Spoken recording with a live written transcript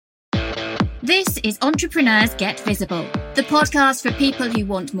This is Entrepreneurs Get Visible, the podcast for people who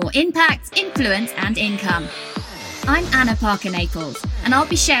want more impact, influence, and income. I'm Anna Parker-Naples, and I'll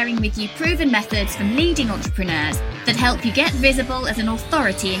be sharing with you proven methods from leading entrepreneurs that help you get visible as an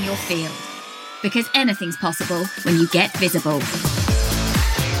authority in your field. Because anything's possible when you get visible.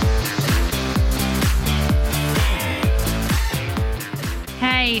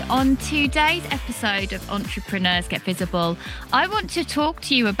 Hey, on today's episode of Entrepreneurs Get Visible, I want to talk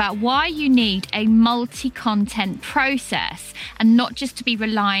to you about why you need a multi-content process and not just to be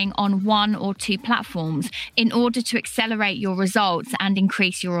relying on one or two platforms in order to accelerate your results and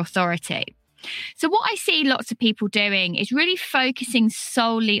increase your authority. So what I see lots of people doing is really focusing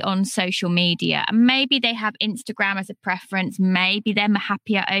solely on social media. And maybe they have Instagram as a preference. Maybe they're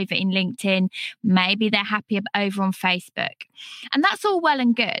happier over in LinkedIn. Maybe they're happier over on Facebook. And that's all well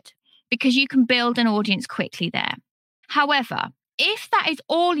and good because you can build an audience quickly there. However, if that is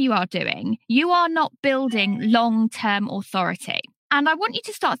all you are doing, you are not building long-term authority. And I want you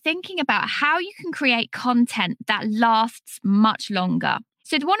to start thinking about how you can create content that lasts much longer.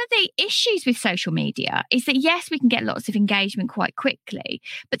 So one of the issues with social media is that, yes, we can get lots of engagement quite quickly,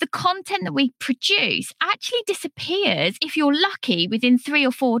 but the content that we produce actually disappears if you're lucky within 3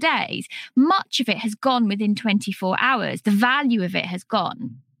 or 4 days. Much of it has gone within 24 hours. The value of it has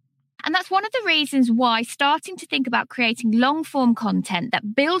gone. And that's one of the reasons why starting to think about creating long-form content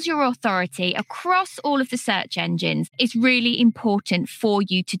that builds your authority across all of the search engines is really important for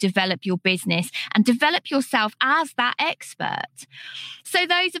you to develop your business and develop yourself as that expert. So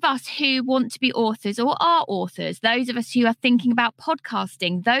those of us who want to be authors or are authors, those of us who are thinking about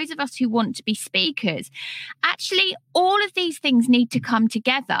podcasting, those of us who want to be speakers, actually all of these things need to come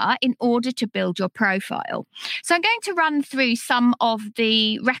together in order to build your profile. So I'm going to run through some of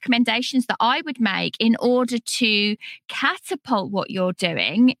the recommendations that I would make in order to catapult what you're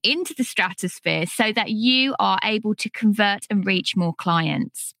doing into the stratosphere so that you are able to convert and reach more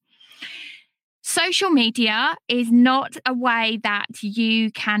clients. Social media is not a way that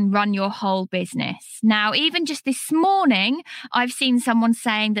you can run your whole business. Now, even just this morning, I've seen someone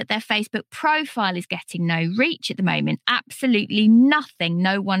saying that their Facebook profile is getting no reach at the moment. Absolutely nothing.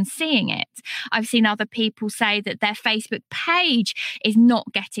 No one's seeing it. I've seen other people say that their Facebook page is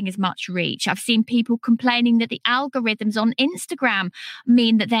not getting as much reach. I've seen people complaining that the algorithms on Instagram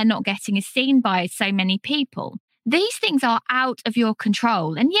mean that they're not getting as seen by so many people. These things are out of your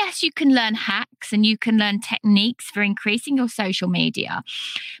control. And yes, you can learn hacks and you can learn techniques for increasing your social media,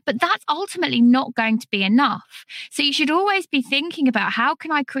 but that's ultimately not going to be enough. So you should always be thinking about how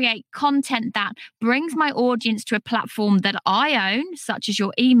can I create content that brings my audience to a platform that I own, such as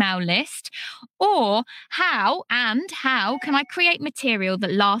your email list, or how can I create material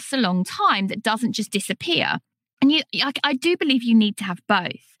that lasts a long time, that doesn't just disappear? And I do believe you need to have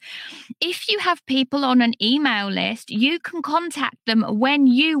both. If you have people on an email list, you can contact them when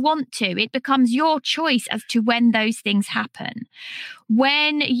you want to. It becomes your choice as to when those things happen.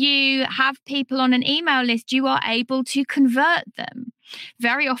 When you have people on an email list, you are able to convert them.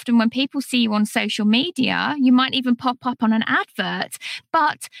 Very often when people see you on social media, you might even pop up on an advert,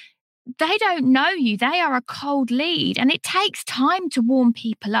 but they don't know you. They are a cold lead, and it takes time to warm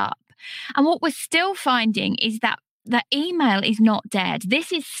people up. And what we're still finding is that the email is not dead.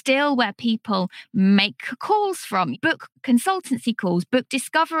 This is still where people make calls from, book consultancy calls, book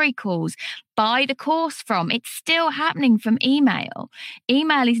discovery calls, buy the course from. It's still happening from email.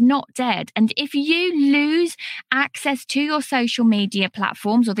 Email is not dead. And if you lose access to your social media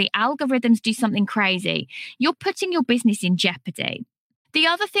platforms or the algorithms do something crazy, you're putting your business in jeopardy. The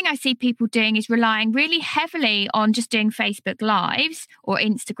other thing I see people doing is relying really heavily on just doing Facebook Lives or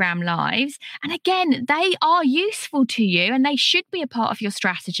Instagram Lives. And again, they are useful to you and they should be a part of your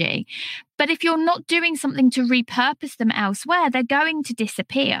strategy. But if you're not doing something to repurpose them elsewhere, they're going to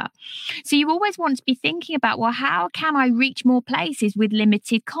disappear. So you always want to be thinking about, well, how can I reach more places with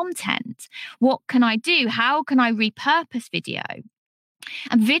limited content? What can I do? How can I repurpose video?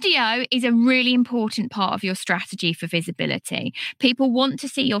 And video is a really important part of your strategy for visibility. People want to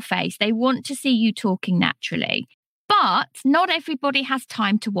see your face. They want to see you talking naturally. But not everybody has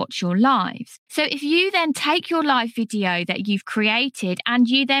time to watch your lives. So if you then take your live video that you've created and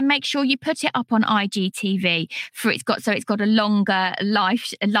you then make sure you put it up on IGTV it's got a longer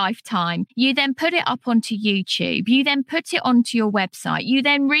lifetime. You then put it up onto YouTube. You then put it onto your website. You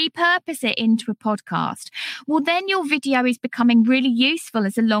then repurpose it into a podcast. Well, then your video is becoming really useful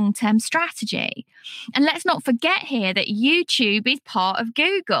as a long-term strategy. And let's not forget here that YouTube is part of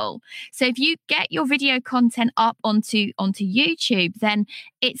Google. So if you get your video content up onto onto YouTube, then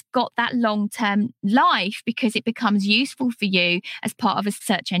it's got that long-term life because it becomes useful for you as part of a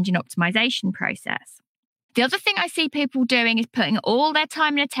search engine optimization process. The other thing I see people doing is putting all their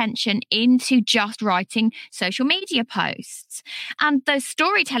time and attention into just writing social media posts. And those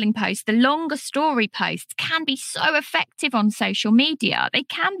storytelling posts, the longer story posts, can be so effective on social media. They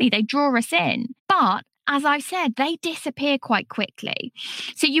draw us in. But as I said, they disappear quite quickly.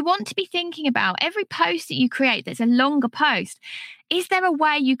 So you want to be thinking about every post that you create that's a longer post. Is there a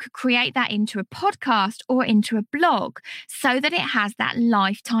way you could create that into a podcast or into a blog so that it has that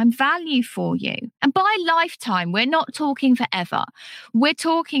lifetime value for you? And by lifetime, we're not talking forever. We're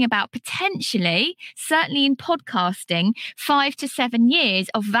talking about potentially, certainly in podcasting, 5 to 7 years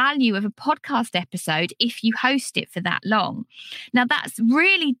of value of a podcast episode if you host it for that long. Now, that's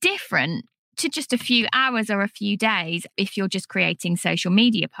really different to just a few hours or a few days if you're just creating social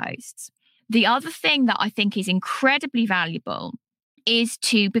media posts. The other thing that I think is incredibly valuable is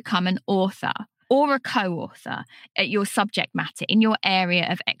to become an author or a co-author at your subject matter in your area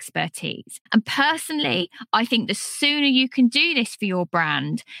of expertise. And personally, I think the sooner you can do this for your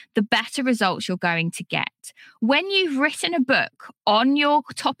brand, the better results you're going to get. When you've written a book on your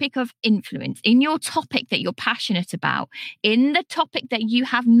topic of influence, in your topic that you're passionate about, in the topic that you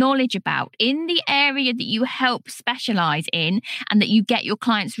have knowledge about, in the area that you help specialize in and that you get your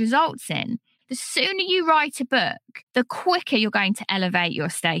clients' results in, the sooner you write a book, the quicker you're going to elevate your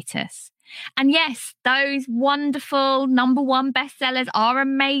status. And yes, those wonderful #1 bestsellers are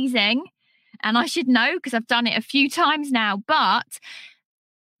amazing. And I should know because I've done it a few times now, but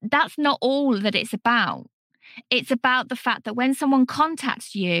that's not all that it's about. It's about the fact that when someone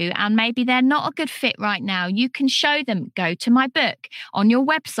contacts you and maybe they're not a good fit right now, you can show them, go to my book. On your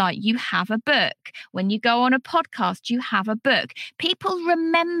website, you have a book. When you go on a podcast, you have a book. People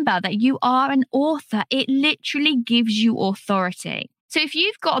remember that you are an author. It literally gives you authority. So if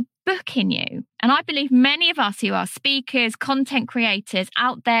you've got a book in you, and I believe many of us who are speakers, content creators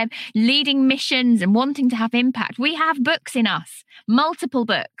out there leading missions and wanting to have impact, we have books in us, multiple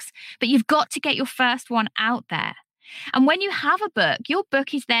books, but you've got to get your first one out there. And when you have a book, your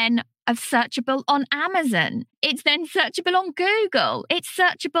book is then searchable on Amazon. It's then searchable on Google. It's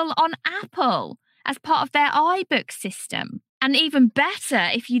searchable on Apple as part of their iBook system. And even better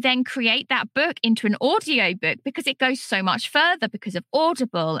if you then create that book into an audio book because it goes so much further because of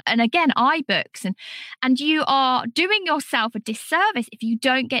Audible and again, iBooks. And you are doing yourself a disservice if you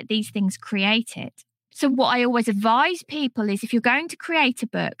don't get these things created. So what I always advise people is if you're going to create a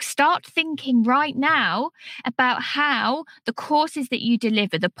book, start thinking right now about how the courses that you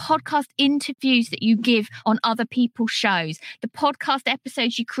deliver, the podcast interviews that you give on other people's shows, the podcast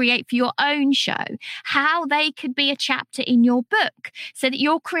episodes you create for your own show, how they could be a chapter in your book so that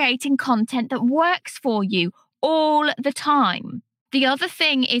you're creating content that works for you all the time. The other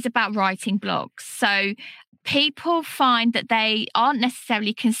thing is about writing blogs. So people find that they aren't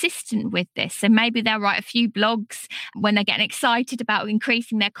necessarily consistent with this. So maybe they'll write a few blogs when they're getting excited about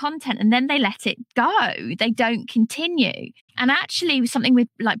increasing their content and then they let it go. They don't continue. And actually something with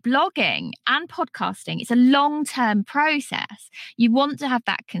like blogging and podcasting, it's a long-term process. You want to have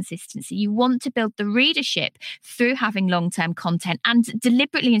that consistency. You want to build the readership through having long-term content and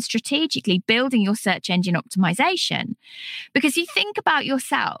deliberately and strategically building your search engine optimization. Because you think about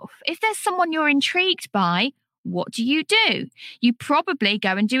yourself, if there's someone you're intrigued by, what do? You probably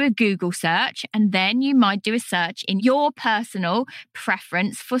go and do a Google search and then you might do a search in your personal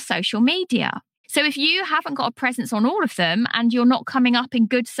preference for social media. So if you haven't got a presence on all of them and you're not coming up in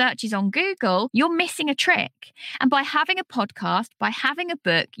good searches on Google, you're missing a trick. And by having a podcast, by having a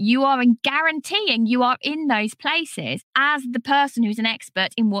book, you are guaranteeing you are in those places as the person who's an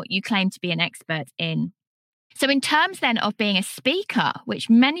expert in what you claim to be an expert in. So in terms then of being a speaker, which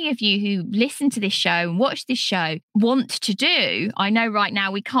many of you who listen to this show and watch this show want to do, I know right now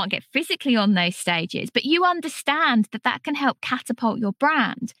we can't get physically on those stages, but you understand that that can help catapult your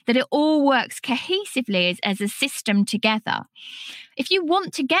brand, that it all works cohesively as a system together. If you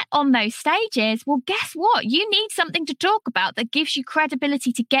want to get on those stages, well, guess what? You need something to talk about that gives you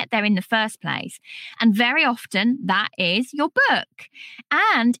credibility to get there in the first place. And very often that is your book.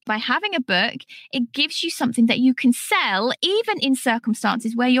 And by having a book, it gives you something that you can sell, even in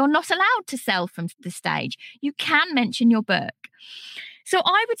circumstances where you're not allowed to sell from the stage. You can mention your book. So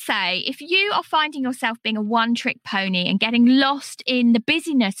I would say if you are finding yourself being a one-trick pony and getting lost in the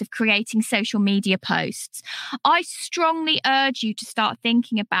busyness of creating social media posts, I strongly urge you to start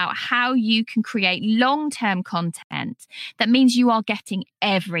thinking about how you can create long-term content that means you are getting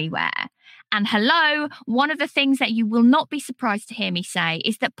everywhere And hello, one of the things that you will not be surprised to hear me say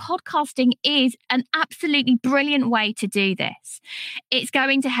is that podcasting is an absolutely brilliant way to do this. It's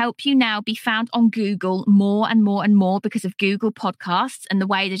going to help you now be found on Google more and more and more because of Google Podcasts and the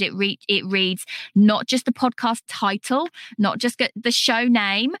way that it reads not just the podcast title, not just the show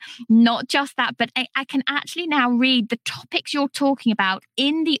name, not just that, but I can actually now read the topics you're talking about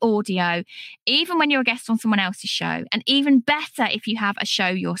in the audio, even when you're a guest on someone else's show, and even better if you have a show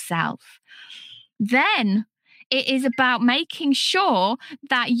yourself. Then it is about making sure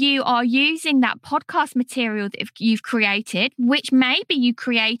that you are using that podcast material that you've created, which maybe you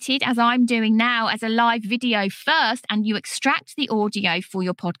created, as I'm doing now, as a live video first, and you extract the audio for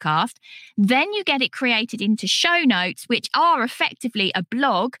your podcast. Then you get it created into show notes, which are effectively a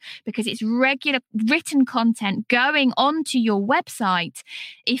blog because it's regular written content going onto your website.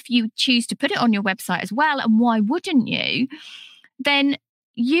 If you choose to put it on your website as well, and why wouldn't you? Then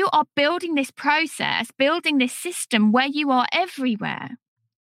you are building this process, building this system where you are everywhere.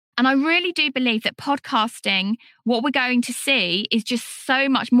 And I really do believe that podcasting, what we're going to see is just so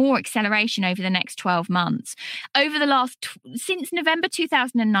much more acceleration over the next 12 months. Over the since November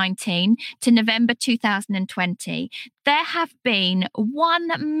 2019 to November 2020, there have been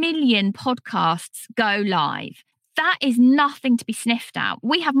 1 million podcasts go live. That is nothing to be sniffed at.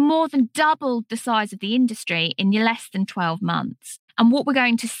 We have more than doubled the size of the industry in less than 12 months. And what we're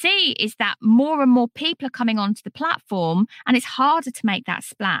going to see is that more and more people are coming onto the platform, and it's harder to make that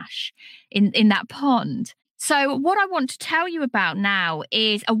splash in that pond. So what I want to tell you about now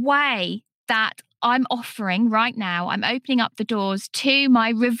is a way that I'm offering right now. I'm opening up the doors to my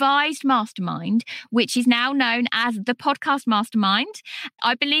revised mastermind, which is now known as the Podcast Mastermind.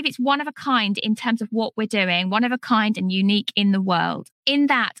 I believe it's one of a kind in terms of what we're doing, one of a kind and unique in the world. In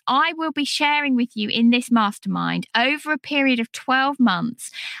that, I will be sharing with you in this mastermind over a period of 12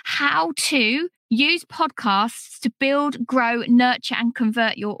 months how to use podcasts to build, grow, nurture, and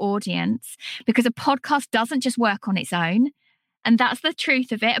convert your audience, because a podcast doesn't just work on its own. And that's the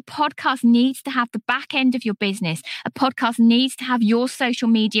truth of it. A podcast needs to have the back end of your business. A podcast needs to have your social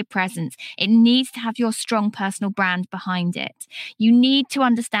media presence. It needs to have your strong personal brand behind it. You need to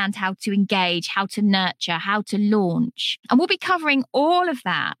understand how to engage, how to nurture, how to launch. And we'll be covering all of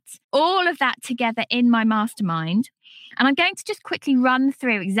that together in my mastermind. And I'm going to just quickly run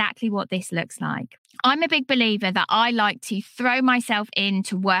through exactly what this looks like. I'm a big believer that I like to throw myself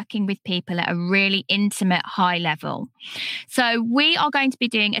into working with people at a really intimate, high level. So we are going to be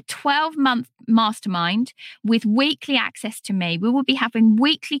doing a 12-month mastermind with weekly access to me. We will be having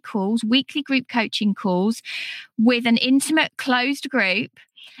weekly calls, weekly group coaching calls with an intimate, closed group.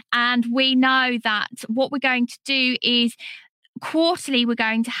 And we know that what we're going to do is quarterly, we're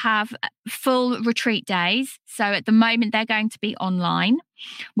going to have full retreat days. So at the moment, they're going to be online,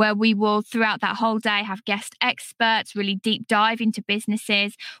 where we will, throughout that whole day, have guest experts, really deep dive into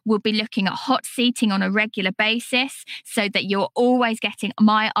businesses. We'll be looking at hot seating on a regular basis so that you're always getting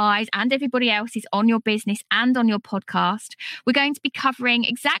my eyes and everybody else's on your business and on your podcast. We're going to be covering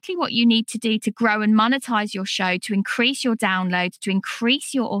exactly what you need to do to grow and monetize your show, to increase your downloads, to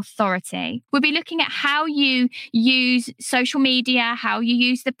increase your authority. We'll be looking at how you use social media, how you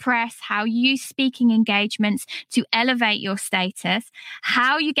use the press, how you use speaking engagements to elevate your status,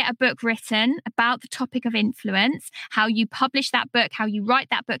 how you get a book written about the topic of influence, how you publish that book, how you write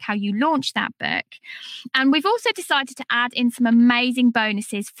that book, how you launch that book. And we've also decided to add in some amazing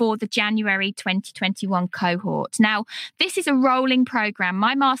bonuses for the January 2021 cohort. Now, this is a rolling program.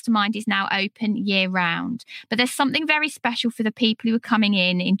 My mastermind is now open year round, but there's something very special for the people who are coming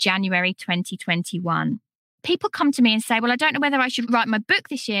in January 2021. People come to me and say, well, I don't know whether I should write my book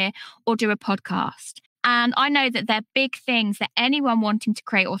this year or do a podcast. And I know that they're big things that anyone wanting to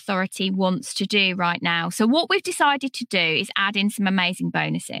create authority wants to do right now. So what we've decided to do is add in some amazing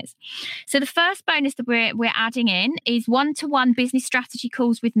bonuses. So the first bonus that we're adding in is one-to-one business strategy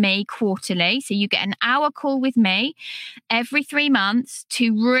calls with me quarterly. So you get an hour call with me every 3 months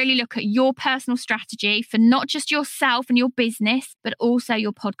to really look at your personal strategy for not just yourself and your business, but also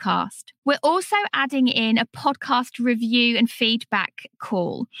your podcast. We're also adding in a podcast review and feedback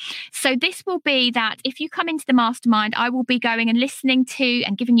call. So this will be that if you come into the mastermind, I will be going and listening to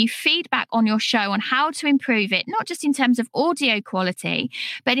and giving you feedback on your show on how to improve it, not just in terms of audio quality,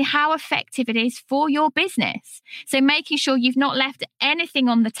 but in how effective it is for your business. So making sure you've not left anything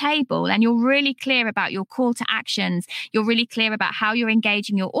on the table and you're really clear about your call to actions. You're really clear about how you're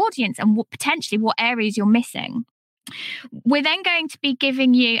engaging your audience and potentially what areas you're missing. We're then going to be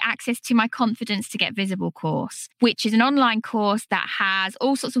giving you access to my Confidence to Get Visible course, which is an online course that has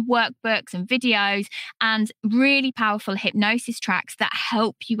all sorts of workbooks and videos and really powerful hypnosis tracks that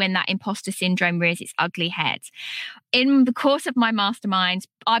help you when that imposter syndrome rears its ugly head. In the course of my masterminds,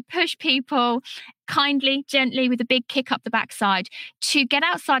 I push people kindly, gently, with a big kick up the backside to get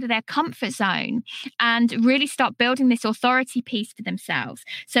outside of their comfort zone and really start building this authority piece for themselves.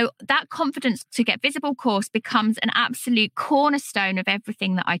 So that Confidence to Get Visible course becomes an absolute cornerstone of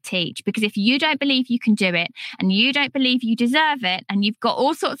everything that I teach. Because if you don't believe you can do it and you don't believe you deserve it and you've got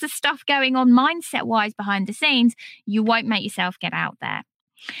all sorts of stuff going on mindset-wise behind the scenes, you won't make yourself get out there.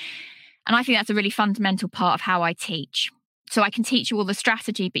 And I think that's a really fundamental part of how I teach. So I can teach you all the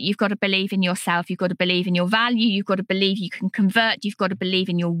strategy, but you've got to believe in yourself. You've got to believe in your value. You've got to believe you can convert. You've got to believe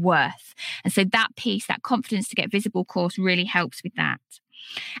in your worth. And so that piece, that Confidence to Get Visible course really helps with that.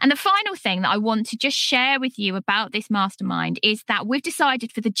 And the final thing that I want to just share with you about this mastermind is that we've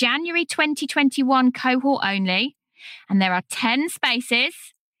decided for the January 2021 cohort only, and there are 10 spaces,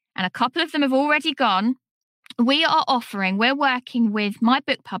 and a couple of them have already gone. We're working with my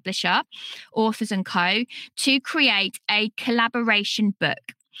book publisher, Authors & Co., to create a collaboration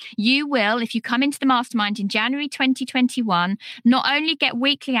book. You will, if you come into the mastermind in January 2021, not only get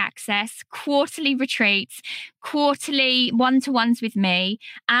weekly access, quarterly retreats, quarterly one-to-ones with me,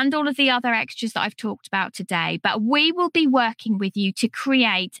 and all of the other extras that I've talked about today, but we will be working with you to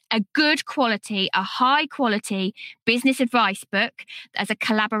create a good quality, a high quality business advice book as a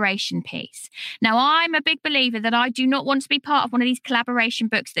collaboration piece. Now, I'm a big believer that I do not want to be part of one of these collaboration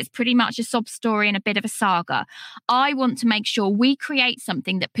books that's pretty much a sob story and a bit of a saga. I want to make sure we create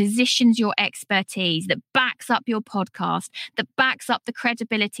something that positions your expertise, that backs up your podcast, that backs up the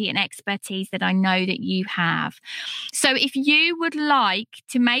credibility and expertise that I know that you have. So if you would like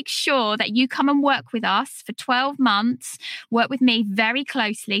to make sure that you come and work with us for 12 months, work with me very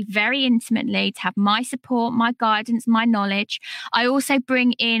closely, very intimately, to have my support, my guidance, my knowledge. I also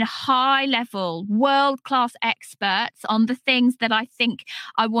bring in high-level, world-class experts on the things that I think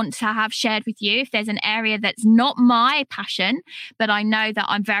I want to have shared with you. If there's an area that's not my passion, but I know that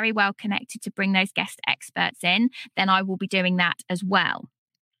I'm very well connected to bring those guest experts in, then I will be doing that as well.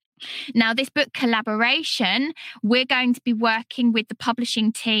 Now, this book collaboration, we're going to be working with the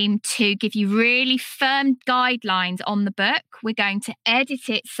publishing team to give you really firm guidelines on the book. We're going to edit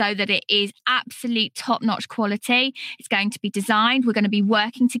it so that it is absolute top-notch quality. It's going to be designed. We're going to be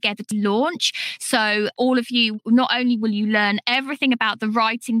working together to launch. So all of you, not only will you learn everything about the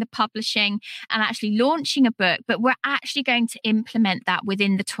writing, the publishing, and actually launching a book, but we're actually going to implement that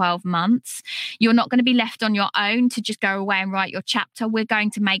within the 12 months. You're not going to be left on your own to just go away and write your chapter. We're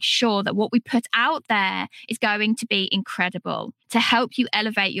going to make sure that what we put out there is going to be incredible to help you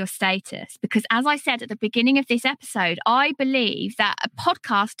elevate your status. Because as I said at the beginning of this episode, I believe that a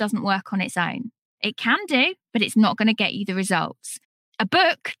podcast doesn't work on its own. It can do, but it's not going to get you the results. A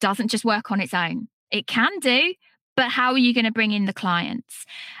book doesn't just work on its own. It can do, but how are you going to bring in the clients?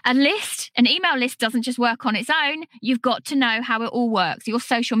 An email list doesn't just work on its own. You've got to know how it all works. Your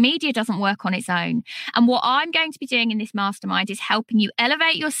social media doesn't work on its own. And what I'm going to be doing in this mastermind is helping you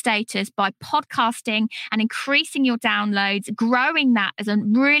elevate your status by podcasting and increasing your downloads, growing that as a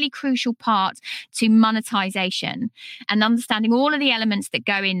really crucial part to monetization and understanding all of the elements that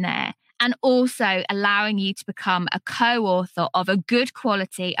go in there. And also allowing you to become a co-author of a good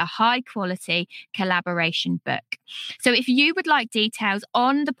quality, a high quality collaboration book. So if you would like details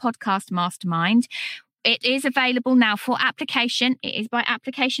on the podcast mastermind, it is available now for application. It is by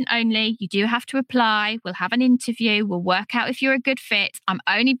application only. You do have to apply. We'll have an interview. We'll work out if you're a good fit. I'm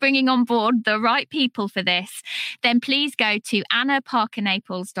only bringing on board the right people for this. Then please go to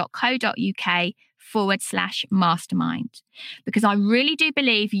annaparkernaples.co.uk/mastermind, because I really do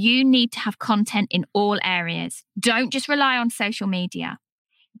believe you need to have content in all areas. Don't just rely on social media.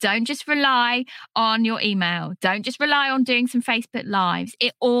 Don't just rely on your email. Don't just rely on doing some Facebook Lives.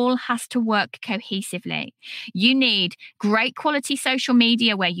 It all has to work cohesively. You need great quality social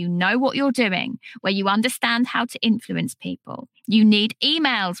media where you know what you're doing, where you understand how to influence people. You need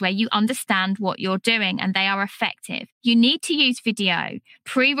emails where you understand what you're doing and they are effective. You need to use video,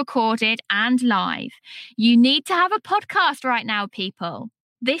 pre-recorded and live. You need to have a podcast right now, people.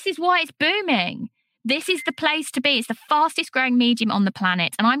 This is why it's booming. This is the place to be. It's the fastest growing medium on the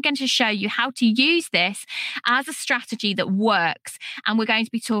planet. And I'm going to show you how to use this as a strategy that works. And we're going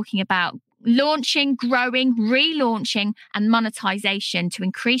to be talking about launching, growing, relaunching, and monetization to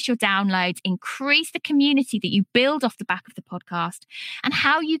increase your downloads, increase the community that you build off the back of the podcast, and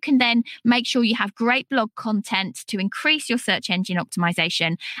how you can then make sure you have great blog content to increase your search engine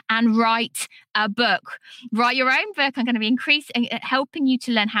optimization and write a book. Write your own book. I'm going to be helping you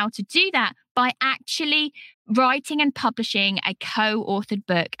to learn how to do that by actually writing and publishing a co-authored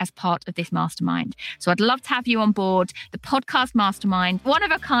book as part of this mastermind. So I'd love to have you on board the podcast mastermind, one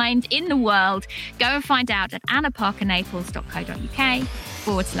of a kind in the world. Go and find out at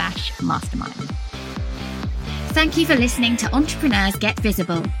annaparkernaples.co.uk/mastermind. Thank you for listening to Entrepreneurs Get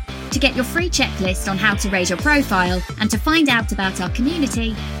Visible. To get your free checklist on how to raise your profile and to find out about our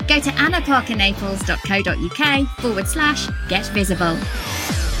community, go to annaparkernaples.co.uk/get visible.